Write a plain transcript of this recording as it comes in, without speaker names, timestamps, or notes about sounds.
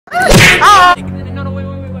No, no, wait.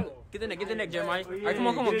 Get the neck, Jeremiah. All right, come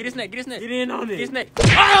on. Get his neck. Get in on it. Get his neck.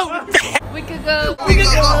 Oh! We could go.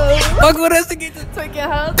 Fuck with us to get to take your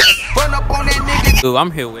house. Run up on that nigga. Dude,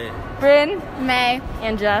 I'm here with Bryn, May,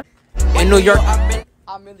 and Jeff. in New York.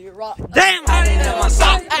 I'm really rock. Damn!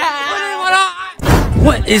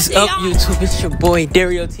 What is up, YouTube? It's your boy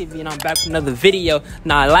Dario TV, and I'm back with another video.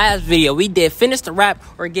 Now, last video we did finish the rap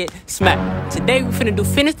or get smacked. Today we finna do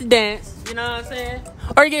finish the dance. You know what I'm saying?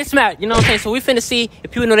 Or get smacked. You know what I'm saying? So we finna see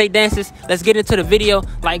if people know they dances. Let's get into the video.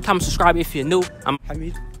 Like, comment, subscribe if you're new. I'm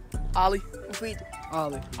Hamid, Ali,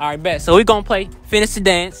 Ali. All right, bet. So we gonna play finish the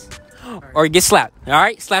dance or get slapped. All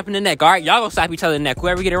right, slap in the neck. All right, y'all gonna slap each other in the neck.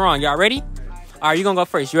 Whoever get it wrong, y'all ready? All right, you gonna go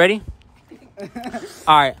first. You ready?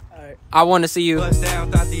 All right. I want to see you. Bust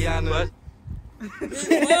down, Tatiana.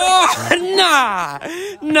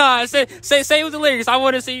 Nah. Say it with the lyrics. I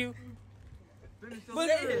want to see you.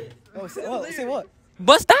 Oh, say what?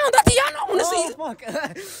 Bust down, Tatiana. I want to see you. Fuck.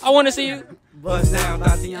 I want to see you. Bust down,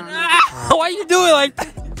 Tatiana. Why you do it like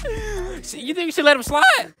that? You think we should let him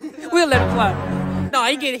slide? We'll let him slide. No,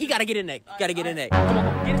 he gotta get in neck. Gotta get in neck. Come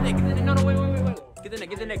on, get his neck. No, wait. Get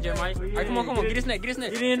the neck, Jeremiah. All right, come on. Get his neck. Get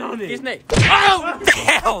in on it. Get his neck. Oh,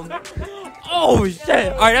 damn. Oh,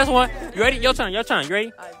 shit. All right, that's one. You ready? Your turn. You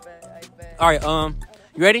ready? I bet. All right,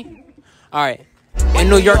 you ready? All right. In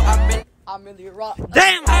New York. I'm really rock.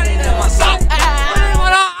 Damn.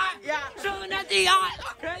 Showing that the eye.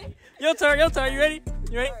 Okay. Your turn. You ready?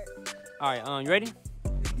 All right, you ready?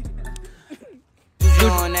 Juju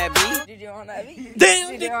on that beat. Juju on that beat.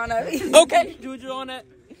 Damn. Juju on that beat. Okay. Juju on that.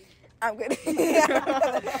 I'm good.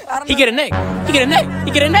 He get a neck.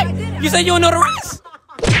 You said you don't know the rest.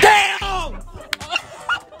 Damn.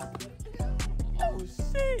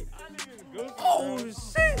 Oh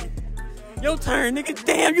shit. Your turn, nigga.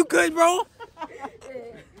 Damn, you good, bro?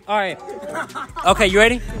 All right. Okay, you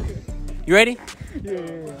ready? Yeah.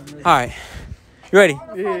 All right. You ready?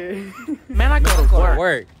 Yeah. Man, I go to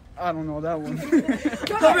work. I don't know that one. Come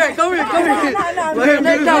here.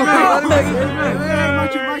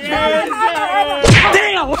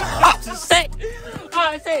 Damn. All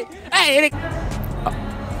right, say. Hey. All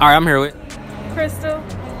right, I'm here with Crystal.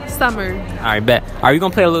 Summer. All right, bet. All right, we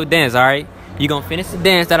gonna play a little dance. All right, you gonna finish the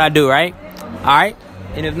dance that I do, right? All right,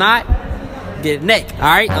 and if not, get a neck. All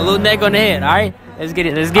right, a little neck on the head. All right, let's get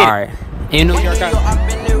it. All right, in New York.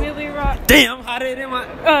 Really rock. Damn, how did it in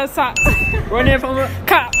my Socks. run in from a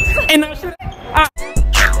cop? And no shit.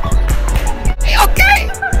 Okay.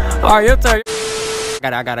 All right, your turn.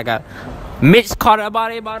 I got it. Mitch caught her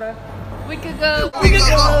about it. We could go.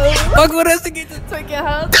 Fuck with us to get to. Take your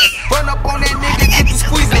house. Run up on that nigga, get the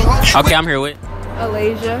squeezing. Okay, I'm here with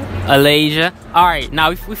Alasia. All right, now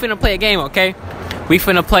we finna play a game, okay? We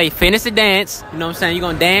finna play finish the dance. You know what I'm saying? You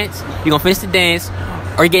gonna dance. You gonna finish the dance,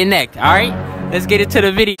 or get necked. All right? Let's get into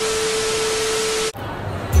the video.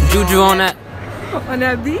 Juju on that. On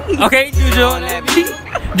that beat. Okay, Juju on that beat.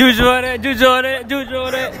 Juju on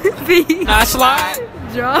that. Beat. I slide.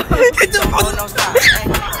 Drop.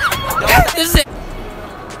 This is it.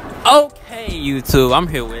 Okay, YouTube. I'm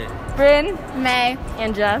here with Bryn, May,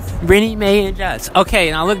 and Jess. Brittany, May, and Jess.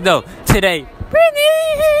 Okay, now look though. Today, Brittany.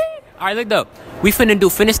 All right, look though. We finna do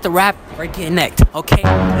finish the rap or get necked. Okay,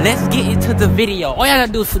 let's get into the video. All y'all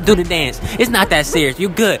gotta do is do the dance. It's not that serious. You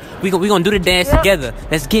good? We gonna do the dance together.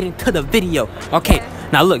 Let's get into the video. Okay.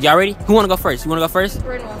 Now look, y'all ready? Who wanna go first? You wanna go first?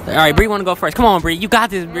 Bryn wants All right, Bree wanna go first. Come on, Bree. You got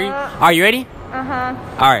this, Bree. Are you ready? Uh-huh.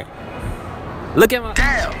 All right. Look at my.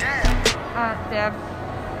 Deb.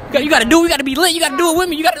 You gotta be lit. You gotta do it with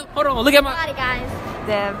me. You gotta hold on. Look at my. Got it, guys.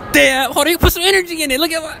 Deb. Damn. Hold on. You put some energy in it.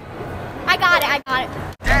 Look at my. I got it.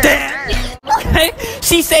 Damn. Okay.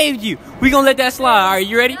 She saved you. We gonna let that slide. All right.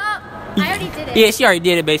 You ready? Oh, I already did it. Yeah, she already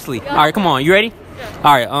did it basically. All right. Come on. You ready?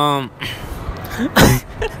 All right.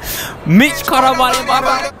 Mitch caught up on it.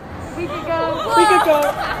 We could go.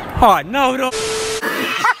 Oh no.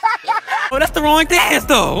 Oh, that's the wrong dance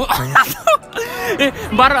though.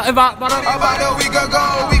 About a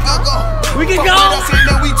we could go.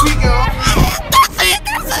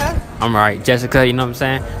 I'm alright, Jessica, you know what I'm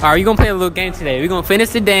saying? Alright, we're gonna play a little game today. We're gonna finish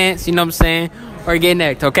the dance, you know what I'm saying? Or get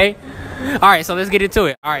necked, okay? Alright, so let's get into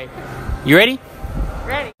it. Alright. You ready?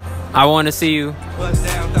 Ready. I wanna see you. Bust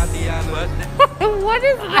down, Tatiana. What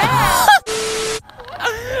is that?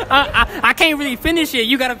 I can't really finish it.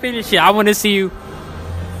 You gotta finish it. I wanna see you.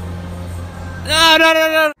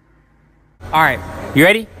 No. Alright, you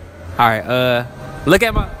ready? Alright, look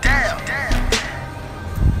at my.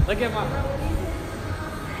 Look at my.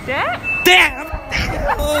 That? Damn!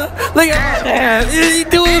 Look at my dad.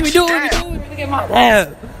 Do it with me. Look at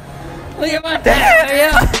my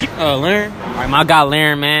dad. Learn. Alright, my guy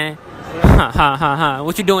Laren, man.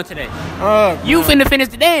 What you doing today? You finna finish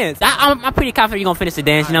the dance. I'm pretty confident you gonna finish the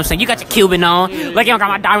dance. You know what I'm saying? You got your Cuban on. Like you don't got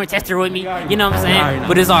my diamond tester with me. You know what I'm saying?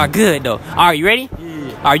 But it's all good though. All right, you ready?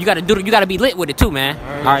 Yeah. All right, you gotta be lit with it too, man.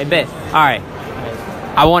 All right, bet. All right.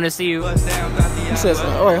 I want to see you. You said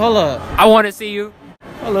something. Oh, wait, hold up. I want to see you.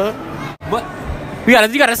 Hold up. What? You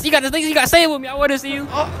gotta say it with me. I want to see you.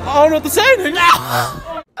 I don't know what to say, nigga.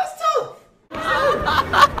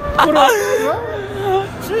 What up?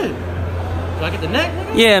 Shit. Do I get the neck,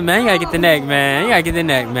 nigga? Yeah, man. You gotta get the neck, man. You gotta get the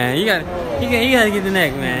neck, man. You gotta get the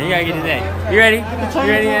neck, man. You gotta get the neck. You ready? You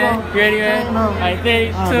ready, man? You ready, man? All right,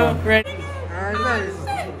 3, 2, ready.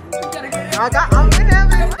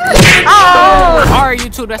 Alright,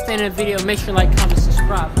 YouTube, that's the end of the video. Make sure to like, comment,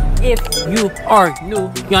 subscribe if you are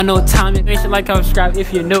new. Y'all know what time it is. Make sure to like, comment, subscribe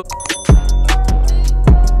if you're new.